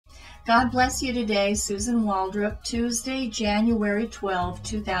God bless you today, Susan Waldrop, Tuesday, January 12,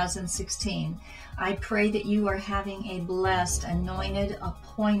 2016. I pray that you are having a blessed, anointed,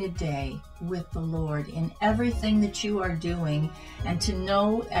 appointed day with the Lord in everything that you are doing, and to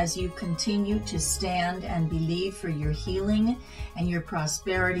know as you continue to stand and believe for your healing and your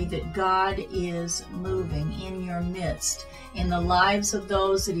prosperity that God is moving in your midst, in the lives of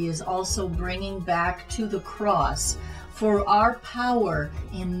those that He is also bringing back to the cross. For our power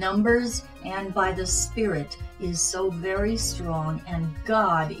in numbers and by the Spirit is so very strong, and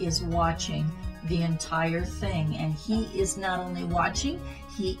God is watching the entire thing. And He is not only watching,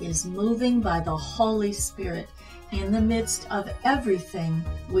 He is moving by the Holy Spirit in the midst of everything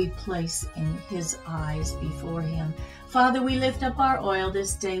we place in His eyes before Him. Father, we lift up our oil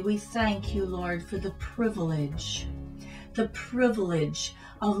this day. We thank you, Lord, for the privilege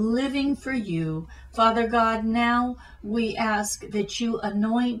of living for you. Father God, now we ask that you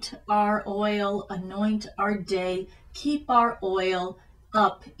anoint our oil, anoint our day, keep our oil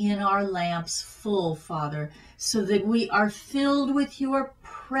up in our lamps full, Father, so that we are filled with your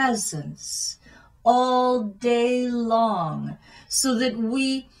presence all day long, so that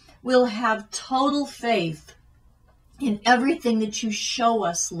we will have total faith in everything that you show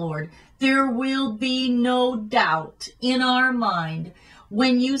us, Lord. There will be no doubt in our mind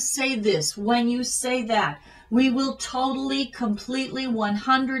when you say this, when you say that. We will totally, completely,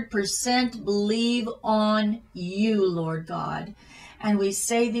 100% believe on you, Lord God. And we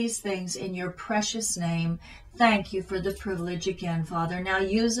say these things in your precious name. Thank you for the privilege again, Father. Now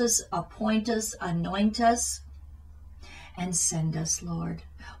use us, appoint us, anoint us, and send us, Lord,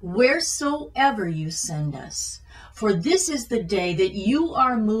 wheresoever you send us. For this is the day that you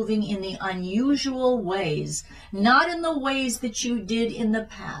are moving in the unusual ways, not in the ways that you did in the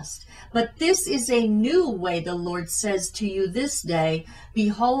past. But this is a new way, the Lord says to you this day.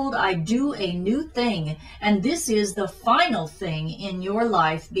 Behold, I do a new thing, and this is the final thing in your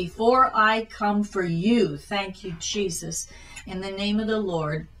life before I come for you. Thank you, Jesus. In the name of the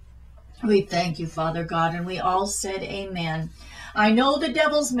Lord, we thank you, Father God, and we all said amen. I know the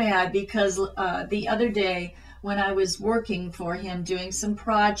devil's mad because the other day when I was working for him doing some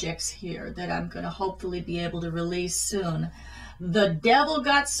projects here that I'm going to hopefully be able to release soon, the devil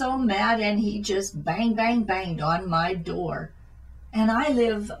got so mad and he just banged on my door. And I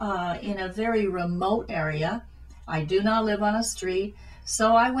live in a very remote area. I do not live on a street.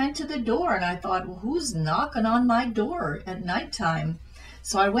 So I went to the door and I thought, well, who's knocking on my door at nighttime?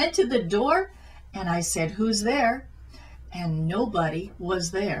 So I went to the door and I said, who's there? And nobody was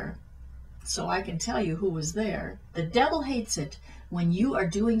there. So I can tell you who was there. The devil hates it when you are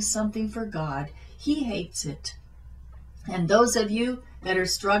doing something for God. He hates it. And those of you that are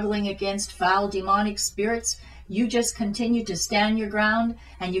struggling against foul demonic spirits, you just continue to stand your ground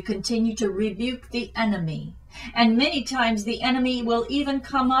and you continue to rebuke the enemy. And many times the enemy will even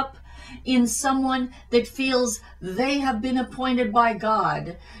come up in someone that feels they have been appointed by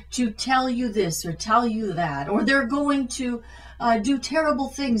God to tell you this or tell you that, or they're going to do terrible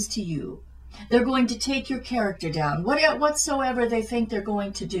things to you. They're going to take your character down, whatsoever they think they're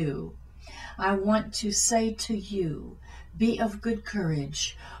going to do. I want to say to you, be of good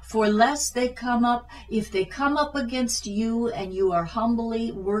courage, for lest they come up, if they come up against you and you are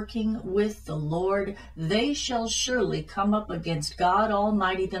humbly working with the Lord, they shall surely come up against God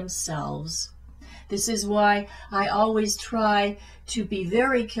Almighty themselves. This is why I always try to be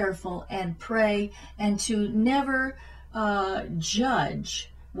very careful and pray and to never judge.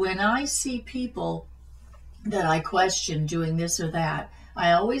 When I see people that I question doing this or that,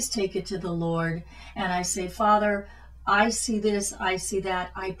 I always take it to the Lord and I say, Father, I see this, I see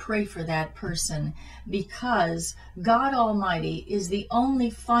that, I pray for that person, because God Almighty is the only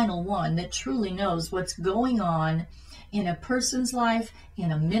final one that truly knows what's going on in a person's life,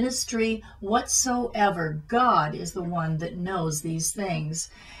 in a ministry, whatsoever. God is the one that knows these things.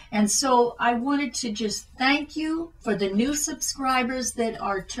 And so I wanted to just thank you for the new subscribers that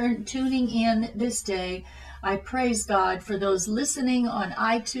are tuning in this day. I praise God for those listening on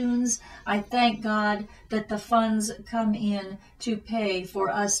iTunes. I thank God that the funds come in to pay for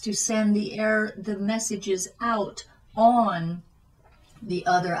us to send the messages out on the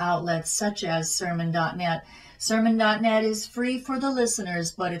other outlets such as sermon.net. Sermon.net is free for the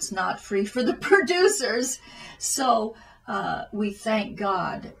listeners, but it's not free for the producers. So we thank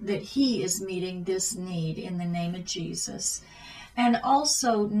God that He is meeting this need in the name of Jesus. And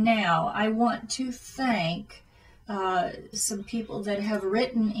also now I want to thank some people that have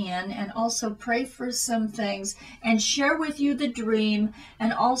written in and also pray for some things and share with you the dream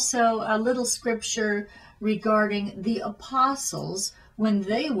and also a little scripture regarding the apostles when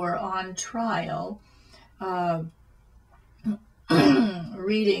they were on trial,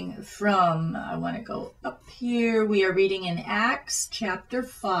 reading from, I want to go up here, we are reading in Acts chapter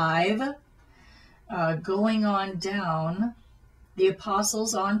 5, going on down, the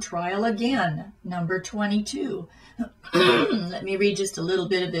apostles on trial again, number 22. Let me read just a little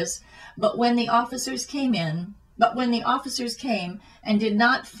bit of this. But when the officers came and did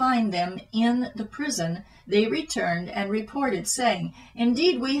not find them in the prison, they returned and reported, saying,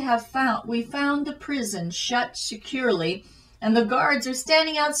 Indeed, we found the prison shut securely, and the guards are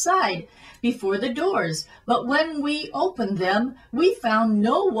standing outside before the doors. But when we opened them, we found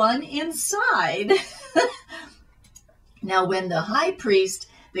no one inside. Now when the high priest,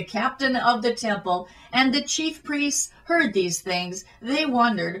 the captain of the temple, and the chief priests heard these things, they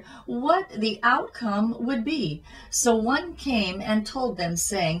wondered what the outcome would be. So one came and told them,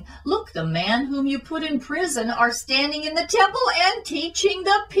 saying, Look, the man whom you put in prison are standing in the temple and teaching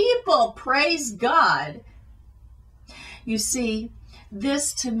the people. Praise God. You see,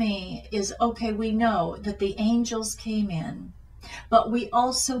 this to me is, okay, we know that the angels came in. But we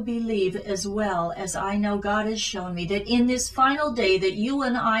also believe, as well as I know God has shown me, that in this final day that you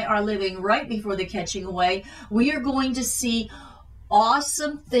and I are living right before the catching away, we are going to see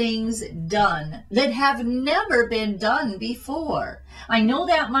awesome things done that have never been done before. I know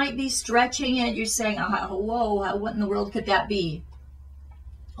that might be stretching it. You're saying, whoa, what in the world could that be?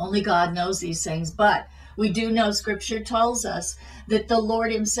 Only God knows these things. But we do know Scripture tells us that the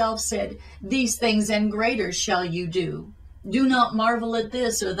Lord himself said, These things and greater shall you do. Do not marvel at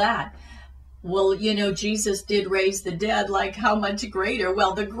this or that. Well, you know, Jesus did raise the dead. Like, how much greater?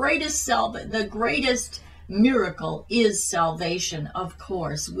 Well, the greatest miracle is salvation, of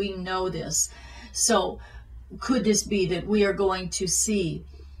course. We know this. So could this be that we are going to see,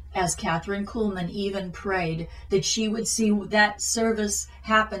 as Catherine Kuhlman even prayed, that she would see that service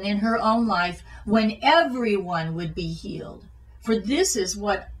happen in her own life when everyone would be healed? For this is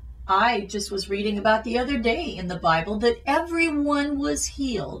what I just was reading about the other day in the Bible, that everyone was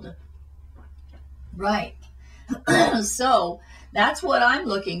healed. Right. So that's what I'm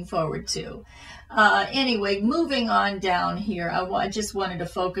looking forward to. Anyway, moving on down here, I just wanted to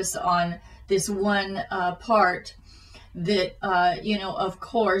focus on this one part that, of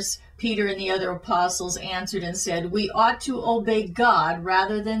course, Peter and the other apostles answered and said, We ought to obey God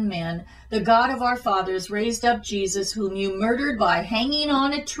rather than men. The God of our fathers raised up Jesus, whom you murdered by hanging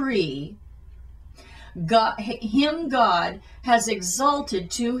on a tree. God has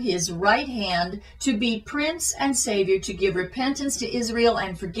exalted to his right hand to be Prince and Savior, to give repentance to Israel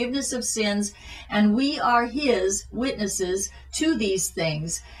and forgiveness of sins, and we are his witnesses to these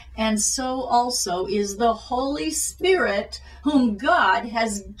things. And so also is the Holy Spirit, whom God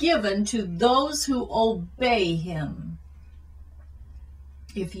has given to those who obey him.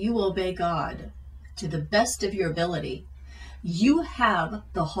 If you obey God to the best of your ability, you have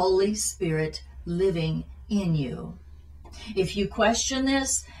the Holy Spirit living in you. If you question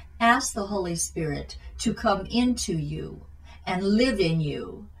this, ask the Holy Spirit to come into you and live in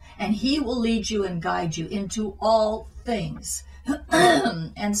you, and he will lead you and guide you into all things.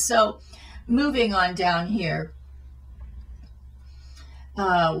 And so, moving on down here,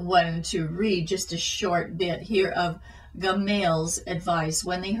 wanted to read just a short bit here of Gamaliel's advice.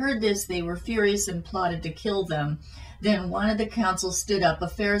 When they heard this, they were furious and plotted to kill them. Then one of the council stood up, a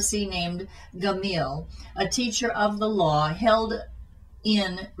Pharisee named Gamaliel, a teacher of the law, held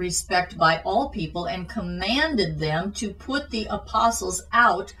in respect by all people, and commanded them to put the apostles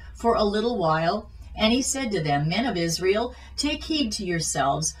out for a little while. And he said to them, Men of Israel, take heed to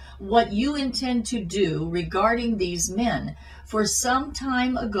yourselves what you intend to do regarding these men. For some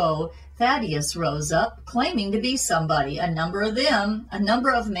time ago, Thaddeus rose up, claiming to be somebody. A number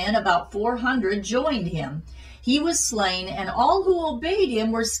of men, about 400, joined him. He was slain, and all who obeyed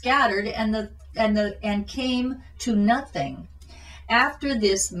him were scattered, and came to nothing. After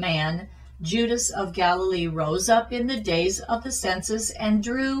this man, Judas of Galilee, rose up in the days of the census and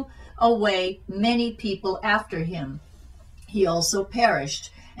drew away many people after him. He also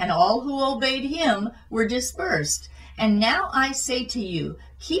perished, and all who obeyed him were dispersed. And now I say to you,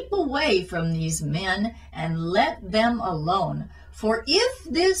 keep away from these men and let them alone. For if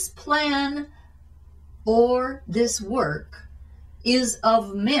this plan or this work is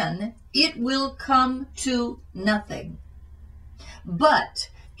of men, it will come to nothing.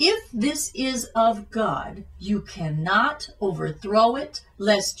 But if this is of God, you cannot overthrow it,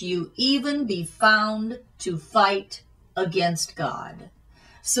 lest you even be found to fight against God.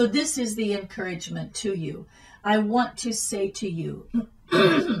 So this is the encouragement to you. I want to say to you,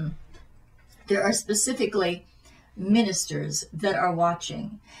 there are specifically ministers that are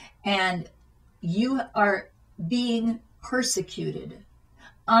watching, and you are being persecuted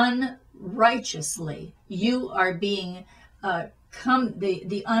unrighteously. You are being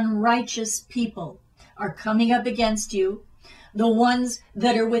the unrighteous people are coming up against you. The ones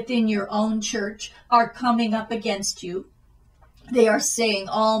that are within your own church are coming up against you. They are saying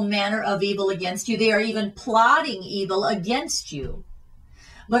all manner of evil against you. They are even plotting evil against you.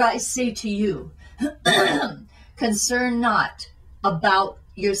 But I say to you, concern not about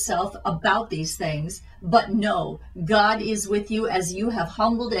yourself, about these things, but know God is with you as you have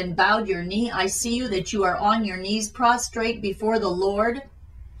humbled and bowed your knee. I see you that you are on your knees prostrate before the Lord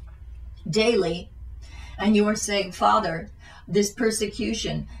daily, and you are saying, Father, this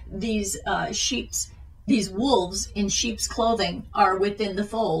persecution, these wolves in sheep's clothing are within the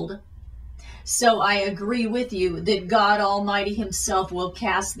fold. So I agree with you that God Almighty himself will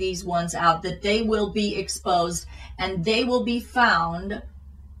cast these ones out, that they will be exposed, and they will be found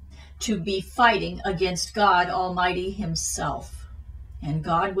to be fighting against God Almighty himself. And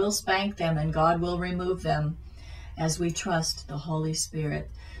God will spank them, and God will remove them as we trust the Holy Spirit.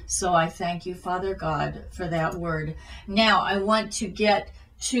 So I thank you, Father God, for that word. Now I want to get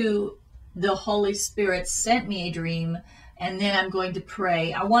to the Holy Spirit sent me a dream, and then I'm going to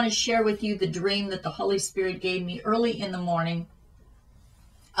pray. I want to share with you the dream that the Holy Spirit gave me early in the morning.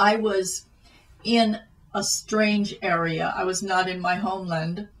 I was in a strange area. I was not in my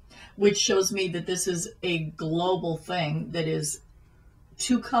homeland, which shows me that this is a global thing that is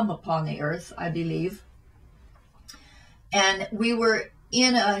to come upon the earth, I believe. And we were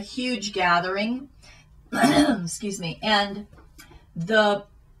in a huge gathering, excuse me, and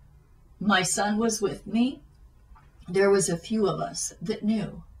my son was with me. There was a few of us that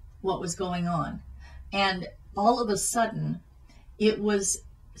knew what was going on. And all of a sudden, it was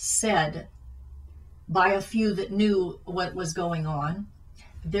said by a few that knew what was going on,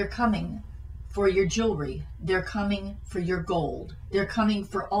 they're coming for your jewelry. They're coming for your gold. They're coming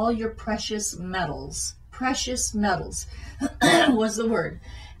for all your precious metals. Precious metals was the word.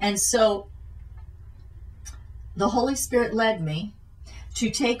 And so the Holy Spirit led me to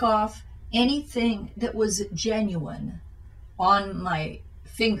take off anything that was genuine on my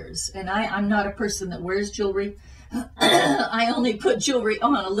fingers. And I'm not a person that wears jewelry. I only put jewelry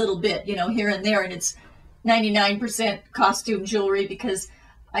on a little bit, here and there, and it's 99% costume jewelry because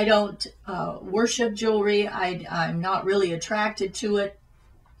I don't worship jewelry. I'm not really attracted to it,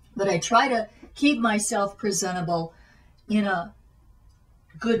 but I try to keep myself presentable in a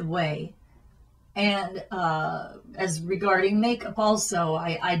good way. And as regarding makeup also,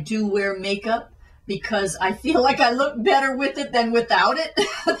 I do wear makeup because I feel like I look better with it than without it.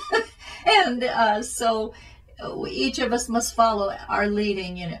 And so each of us must follow our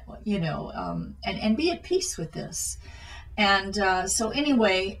leading, and be at peace with this. And so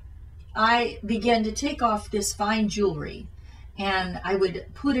anyway, I began to take off this fine jewelry, and I would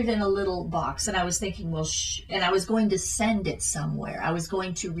put it in a little box. And I was thinking, well, and I was going to send it somewhere. I was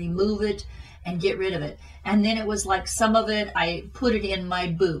going to remove it and get rid of it. And then it was like some of it, I put it in my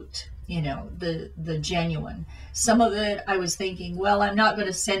boot, the genuine. Some of it, I was thinking, well, I'm not going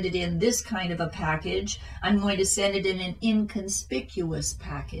to send it in this kind of a package. I'm going to send it in an inconspicuous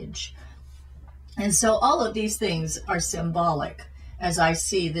package. And so all of these things are symbolic, as I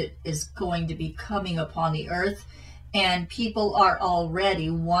see that is going to be coming upon the earth. And people are already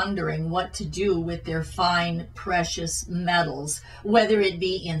wondering what to do with their fine, precious metals, whether it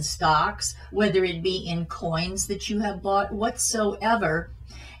be in stocks, whether it be in coins that you have bought, whatsoever.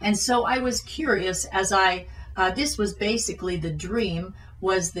 And so I was curious as this was basically the dream,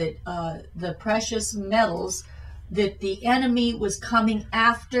 was that the precious metals, that the enemy was coming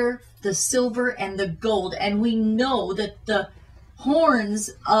after the silver and the gold. And we know that the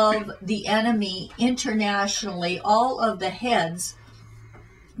horns of the enemy internationally, all of the heads,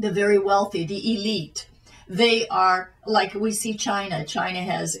 the very wealthy, the elite, they are like, we see China. China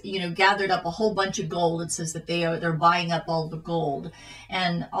has, gathered up a whole bunch of gold. It says that they're buying up all the gold.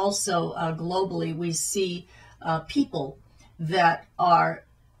 And also globally, we see people that are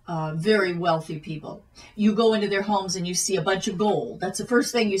very wealthy people. You go into their homes and you see a bunch of gold. That's the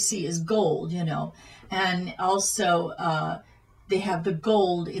first thing you see is gold, And also they have the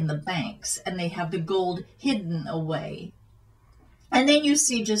gold in the banks, and they have the gold hidden away. And then you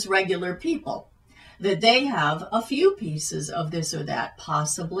see just regular people, that they have a few pieces of this or that,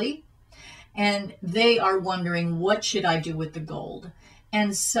 possibly, and they are wondering, what should I do with the gold?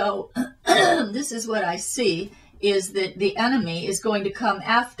 And so this is what I see, is that the enemy is going to come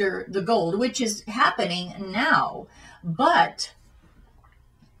after the gold, which is happening now. But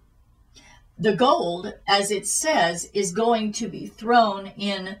The gold, as it says, is going to be thrown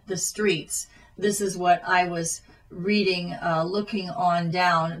in the streets. This is what I was reading, looking on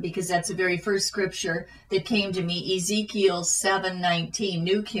down, because that's the very first scripture that came to me. Ezekiel 7:19,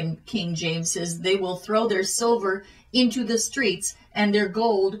 New King James says, they will throw their silver into the streets and their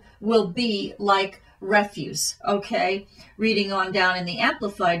gold will be like refuse. Okay, reading on down in the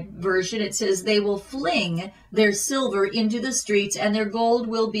Amplified version, it says they will fling their silver into the streets and their gold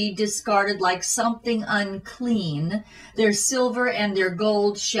will be discarded like something unclean. Their silver and their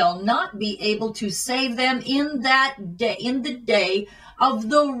gold shall not be able to save them in that day, in the day of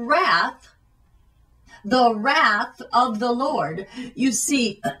the wrath of the Lord. You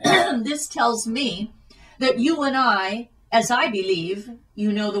see, this tells me that you and I, as I believe,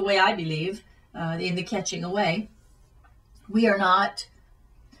 you know the way I believe, in the catching away, we are not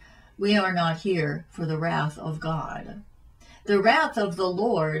here for the wrath of God. The wrath of the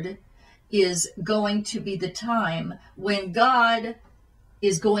Lord is going to be the time when God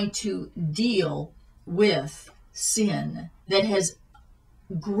is going to deal with sin that has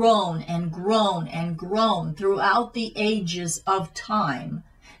grown and grown and grown throughout the ages of time.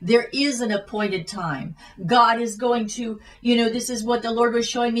 There is an appointed time. God is going to, this is what the Lord was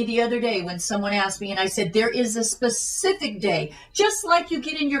showing me the other day when someone asked me, and I said, there is a specific day. Just like you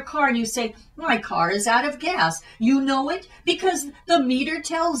get in your car and you say, my car is out of gas. You know it because the meter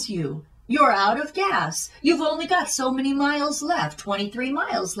tells you you're out of gas. You've only got so many miles left, 23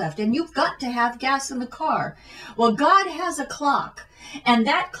 miles left, and you've got to have gas in the car. Well, God has a clock. And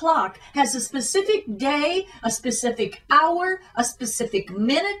that clock has a specific day, a specific hour, a specific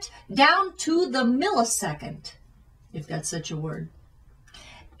minute, down to the millisecond, if that's such a word.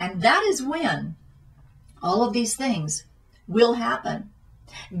 And that is when all of these things will happen.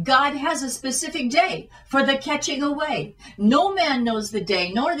 God has a specific day for the catching away. No man knows the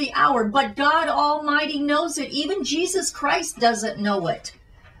day nor the hour, but God Almighty knows it. Even Jesus Christ doesn't know it,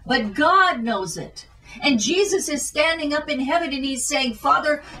 but God knows it. And Jesus is standing up in heaven and he's saying,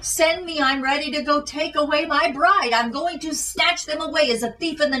 Father, send me. I'm ready to go take away my bride. I'm going to snatch them away as a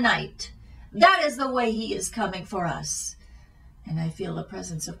thief in the night. That is the way he is coming for us. And I feel the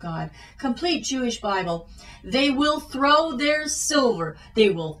presence of God. Complete Jewish Bible. They will throw their silver. They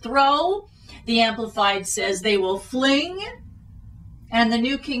will throw. The Amplified says they will fling. And the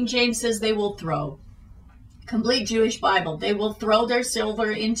New King James says they will throw. Complete Jewish Bible. They will throw their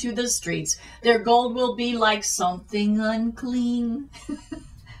silver into the streets. Their gold will be like something unclean.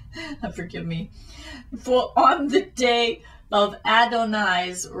 Forgive me. For on the day of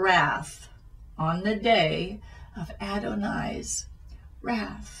Adonai's wrath, on the day of Adonai's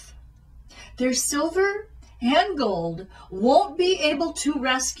wrath, their silver and gold won't be able to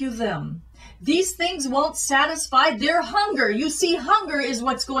rescue them. These things won't satisfy their hunger. You see, hunger is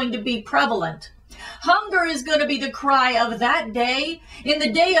what's going to be prevalent. Hunger is going to be the cry of that day. In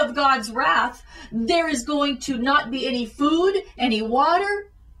the day of God's wrath, there is going to not be any food, any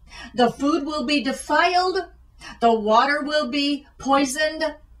water. The food will be defiled. The water will be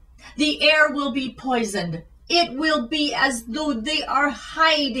poisoned. The air will be poisoned. It will be as though they are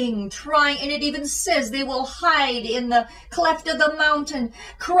hiding, trying, and it even says they will hide in the cleft of the mountain,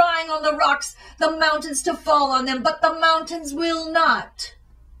 crying on the rocks, the mountains to fall on them, but the mountains will not.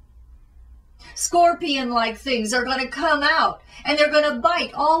 Scorpion-like things are going to come out, and they're going to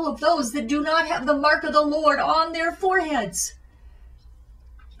bite all of those that do not have the mark of the Lord on their foreheads.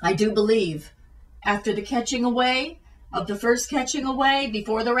 I do believe after the catching away of the first catching away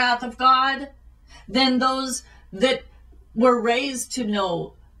before the wrath of God, then those that were raised to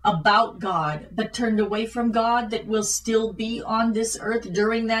know about God but turned away from God, that will still be on this earth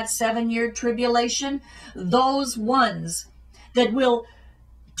during that 7-year tribulation, those ones that will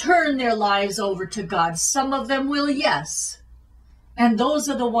turn their lives over to God. Some of them will, yes. And those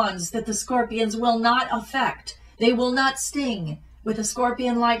are the ones that the scorpions will not affect. They will not sting with a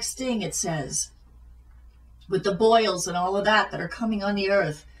scorpion-like sting, it says, with the boils and all of that are coming on the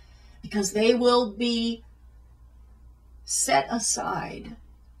earth, because they will be set aside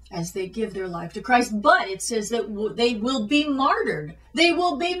as they give their life to Christ. But it says that they will be martyred. They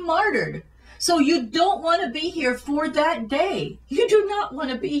will be martyred. So you don't want to be here for that day. You do not want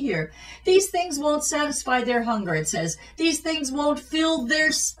to be here. These things won't satisfy their hunger, it says. These things won't fill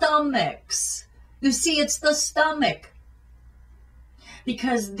their stomachs. You see, it's the stomach.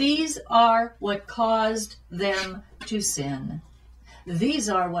 Because these are what caused them to sin. These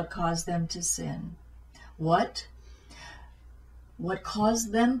are what caused them to sin. What? What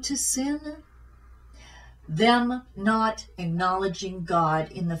caused them to sin? Them not acknowledging God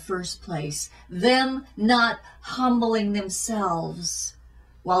in the first place. Them not humbling themselves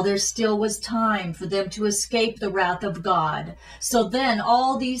while there still was time for them to escape the wrath of God. So then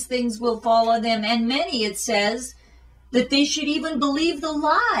all these things will fall on them, and many, it says, that they should even believe the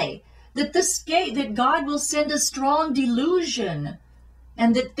lie, that God will send a strong delusion,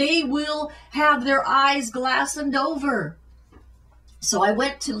 and that they will have their eyes glassed over. So I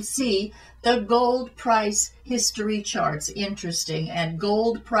went to see the gold price history charts. Interesting. At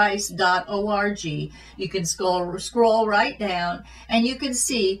goldprice.org, you can scroll right down, and you can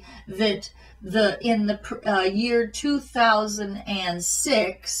see that in the year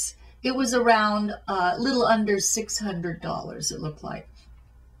 2006, it was around a little under $600, it looked like.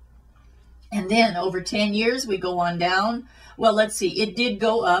 And then over 10 years, we go on down. Well, let's see. It did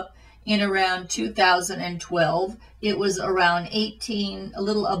go up in around 2012. It was around a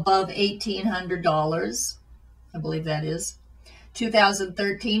little above $1,800. I believe that is.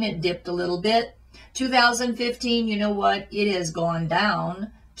 2013, it dipped a little bit. 2015, you know what? It has gone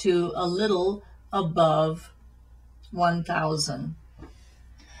down to a little above 1,000.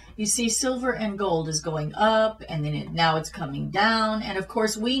 You see, silver and gold is going up, and then now it's coming down. And of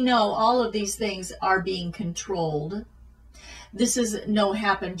course, we know all of these things are being controlled. This is no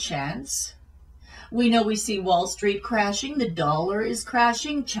happen chance. We know we see Wall Street crashing. The dollar is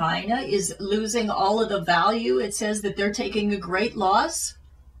crashing. China is losing all of the value. It says that they're taking a great loss.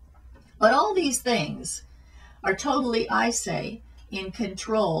 But all these things are totally, I say, in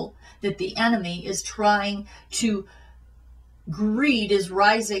control, that the enemy is trying to, greed is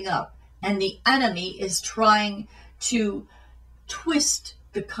rising up, and the enemy is trying to twist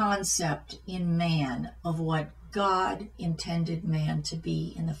the concept in man of what God intended man to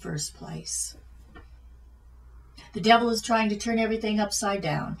be in the first place. The devil is trying to turn everything upside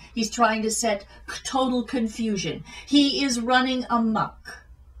down. He's trying to set total confusion. He is running amok,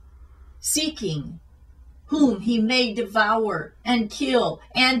 seeking whom he may devour and kill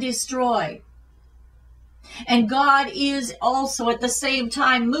and destroy. And God is also at the same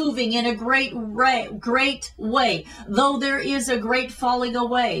time moving in a great way. Though there is a great falling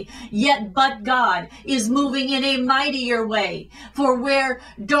away, yet but God is moving in a mightier way. For where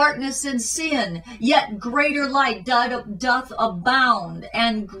darkness and sin, yet greater light doth abound,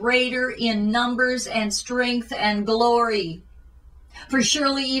 and greater in numbers and strength and glory. For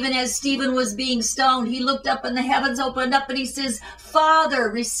surely even as Stephen was being stoned, he looked up and the heavens opened up, and he says, Father,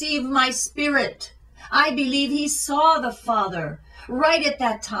 receive my spirit. I believe he saw the Father right at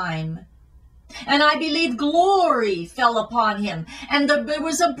that time. And I believe glory fell upon him. And there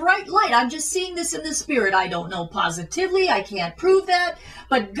was a bright light. I'm just seeing this in the spirit. I don't know positively. I can't prove that.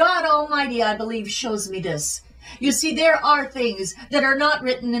 But God Almighty, I believe, shows me this. You see, there are things that are not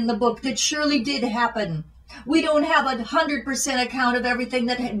written in the book that surely did happen. We don't have 100% account of everything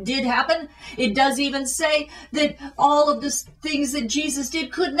that did happen. It does even say that all of the things that Jesus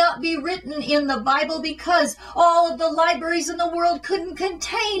did could not be written in the Bible because all of the libraries in the world couldn't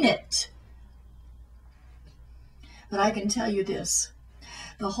contain it. But I can tell you this.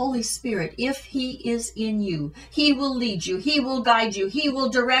 The Holy Spirit, if he is in you, he will lead you. He will guide you. He will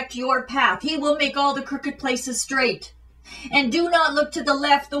direct your path. He will make all the crooked places straight. And do not look to the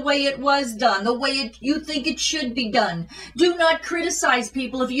left the way it was done, the way you think it should be done. Do not criticize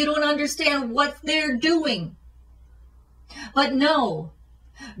people if you don't understand what they're doing. But no,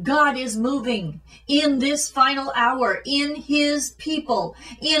 God is moving in this final hour in his people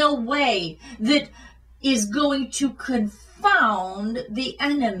in a way that is going to confound the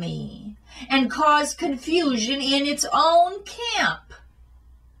enemy and cause confusion in its own camp.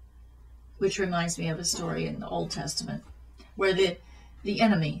 Which reminds me of a story in the Old Testament, where the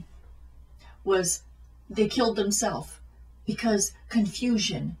enemy they killed themselves because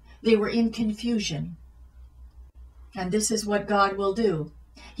confusion. They were in confusion. And this is what God will do.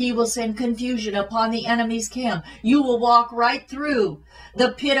 He will send confusion upon the enemy's camp. You will walk right through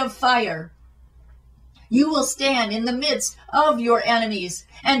the pit of fire. You will stand in the midst of your enemies,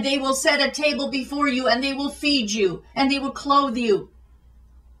 and they will set a table before you, and they will feed you, and they will clothe you.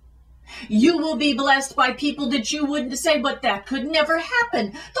 You will be blessed by people that you wouldn't say, but that could never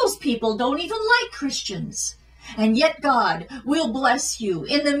happen. Those people don't even like Christians. And yet God will bless you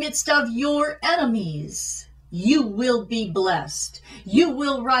in the midst of your enemies. You will be blessed. You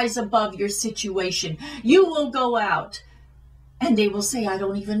will rise above your situation. You will go out. And they will say, I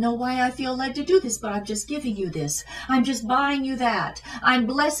don't even know why I feel led to do this, but I'm just giving you this. I'm just buying you that. I'm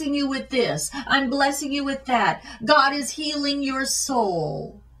blessing you with this. I'm blessing you with that. God is healing your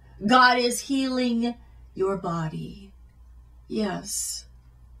soul. God is healing your body. Yes,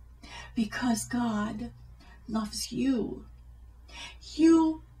 because God loves you.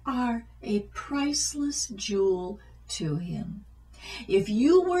 You are a priceless jewel to him. If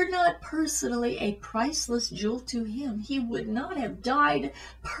you were not personally a priceless jewel to him, he would not have died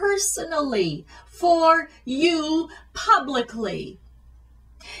personally for you publicly.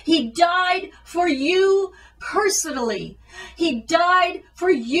 He died for you personally. He died for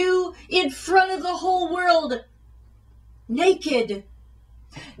you in front of the whole world. Naked.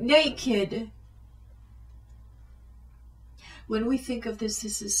 Naked. When we think of this,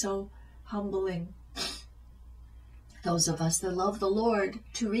 this is so humbling. Those of us that love the Lord,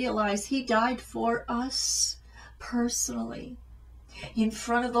 to realize he died for us personally in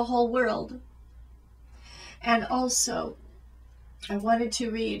front of the whole world. And also, I wanted to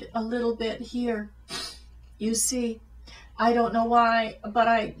read a little bit here. You see, I don't know why, but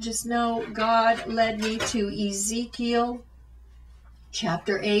I just know God led me to Ezekiel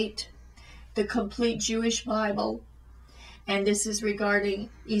chapter 8, the complete Jewish Bible. And this is regarding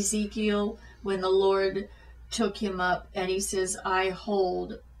Ezekiel when the Lord took him up, and he says, I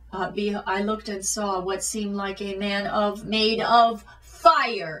looked and saw what seemed like a man made of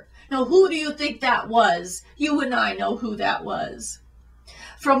fire. Now, who do you think that was? You and I know who that was.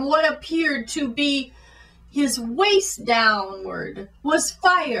 From what appeared to be his waist downward was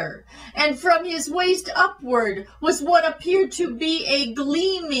fire, and from his waist upward was what appeared to be a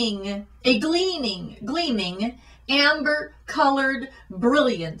gleaming, amber-colored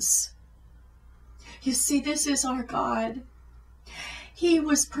brilliance. You see, this is our God. He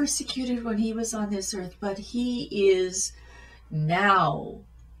was persecuted when he was on this earth, but he is now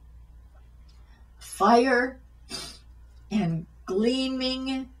fire and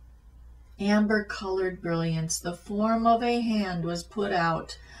gleaming amber-colored brilliance. The form of a hand was put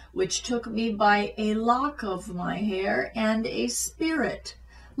out, which took me by a lock of my hair, and a spirit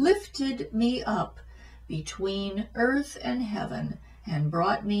lifted me up between earth and heaven, and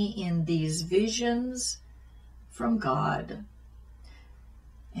brought me in these visions from God.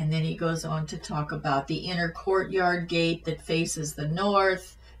 And then he goes on to talk about the inner courtyard gate that faces the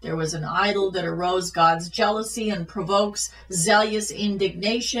north. There was an idol that arose God's jealousy and provokes zealous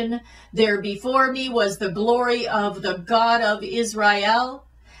indignation. There before me was the glory of the God of Israel.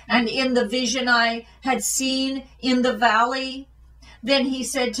 And in the vision I had seen in the valley, then he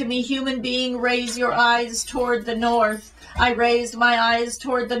said to me, human being, raise your eyes toward the north. I raised my eyes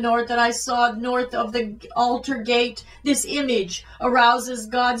toward the north, and I saw north of the altar gate. This image arouses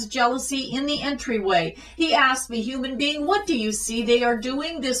God's jealousy in the entryway. He asked me, human being, what do you see they are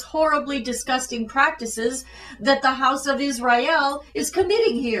doing? This horribly disgusting practices that the house of Israel is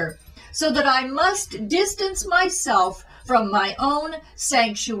committing here, so that I must distance myself from my own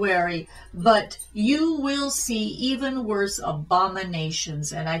sanctuary. But you will see even worse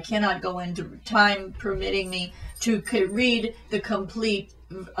abominations. And I cannot go into time permitting me to read the complete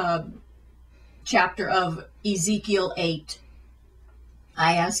chapter of Ezekiel 8.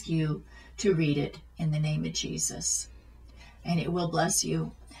 I ask you to read it in the name of Jesus, and it will bless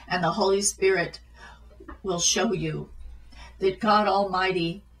you. And the Holy Spirit will show you that God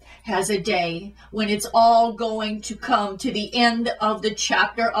Almighty has a day when it's all going to come to the end of the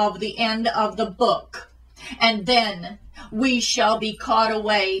chapter, of the end of the book. And then we shall be caught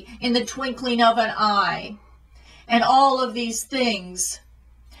away in the twinkling of an eye. And all of these things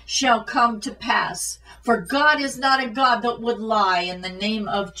shall come to pass. For God is not a God that would lie in the name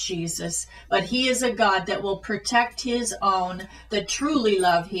of Jesus, but he is a God that will protect his own that truly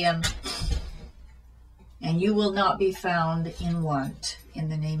love him. And you will not be found in want in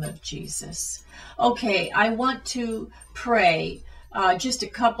the name of Jesus. Okay, I want to pray. Just a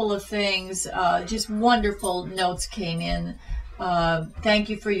couple of things. Just wonderful notes came in. Thank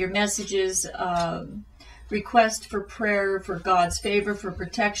you for your messages. Request for prayer for God's favor, for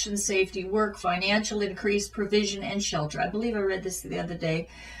protection, safety, work, financial increase, provision, and shelter. I believe I read this the other day.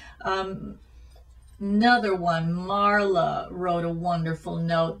 Another one, Marla wrote a wonderful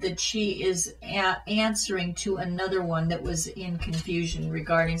note that she is answering to another one that was in confusion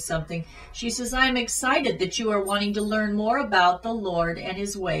regarding something. She says, I'm excited that you are wanting to learn more about the Lord and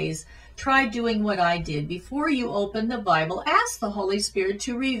his ways. Try doing what I did. Before you open the Bible, ask the Holy Spirit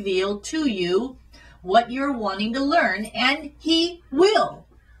to reveal to you what you're wanting to learn, and he will.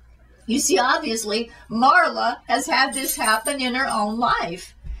 You see, obviously, Marla has had this happen in her own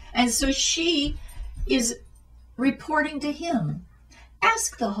life, and so she is reporting to him.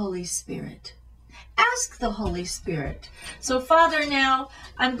 Ask the Holy Spirit. Ask the Holy Spirit. So, Father, now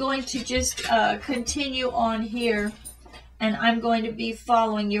I'm going to just continue on here, and I'm going to be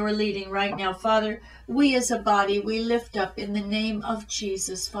following your leading right now. Father, we as a body, we lift up in the name of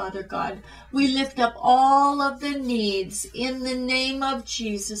Jesus, Father God. We lift up all of the needs in the name of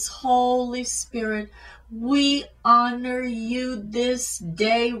Jesus. Holy Spirit, We honor you this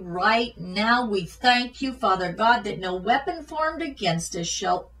day right now. We thank you, Father God, that no weapon formed against us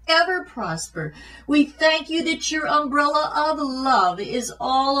shall ever prosper. We thank you that your umbrella of love is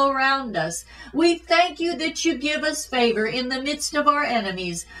all around us. We thank you that you give us favor in the midst of our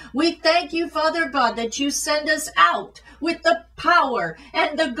enemies. We thank you, Father God, that you send us out with the power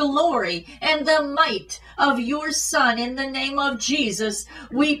and the glory and the might of your Son. In the name of Jesus,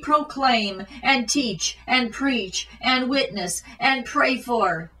 we proclaim and teach and preach and witness and pray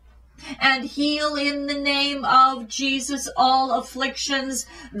for and heal in the name of Jesus all afflictions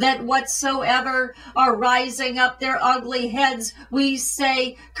that whatsoever are rising up their ugly heads. We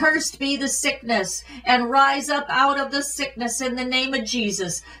say, cursed be the sickness, and rise up out of the sickness in the name of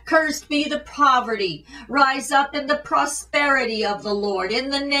Jesus. Cursed be the poverty, rise up in the prosperity of the Lord in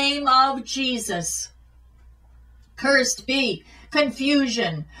the name of Jesus. Cursed be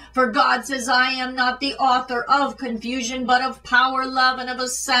confusion, for God says, I am not the author of confusion, but of power, love, and of a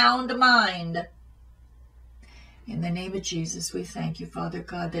sound mind. In the name of Jesus, we thank you, Father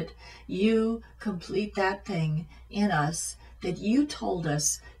God, that you complete that thing in us that you told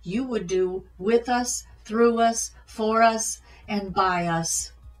us you would do with us, through us, for us, and by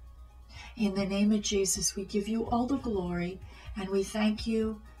us. In the name of Jesus, we give you all the glory, and we thank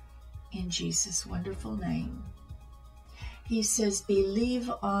you in Jesus' wonderful name. He says,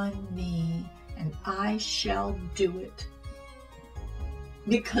 believe on me, and I shall do it.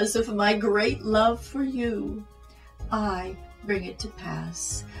 Because of my great love for you, I bring it to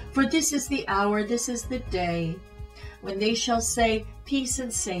pass. For this is the hour, this is the day, when they shall say, peace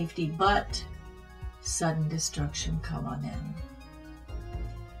and safety, but sudden destruction come on them.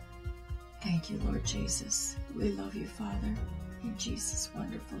 Thank you, Lord Jesus. We love you, Father, in Jesus'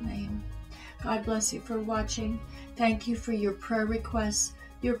 wonderful name. God bless you for watching. Thank you for your prayer requests,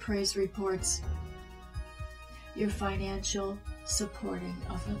 your praise reports, your financial supporting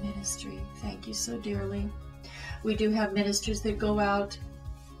of the ministry. Thank you so dearly. We do have ministers that go out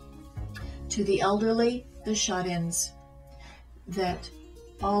to the elderly, the shut-ins, that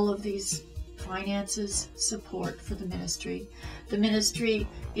all of these finances support for the ministry. The ministry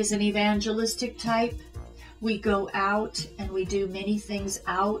is an evangelistic type. We go out and we do many things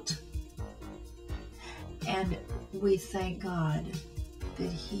out. And we thank God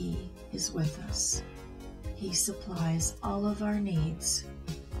that He is with us. He supplies all of our needs.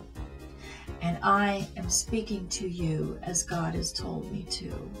 And I am speaking to you as God has told me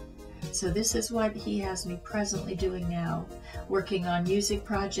to. So this is what He has me presently doing now, working on music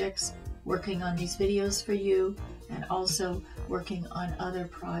projects, working on these videos for you, and also working on other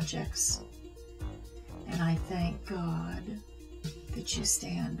projects. And I thank God that you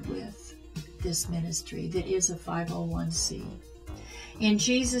stand with this ministry that is a 501c. In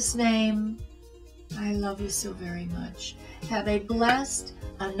Jesus' name, I love you so very much. Have a blessed,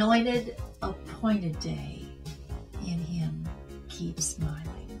 anointed, appointed day. In Him, keep smiling.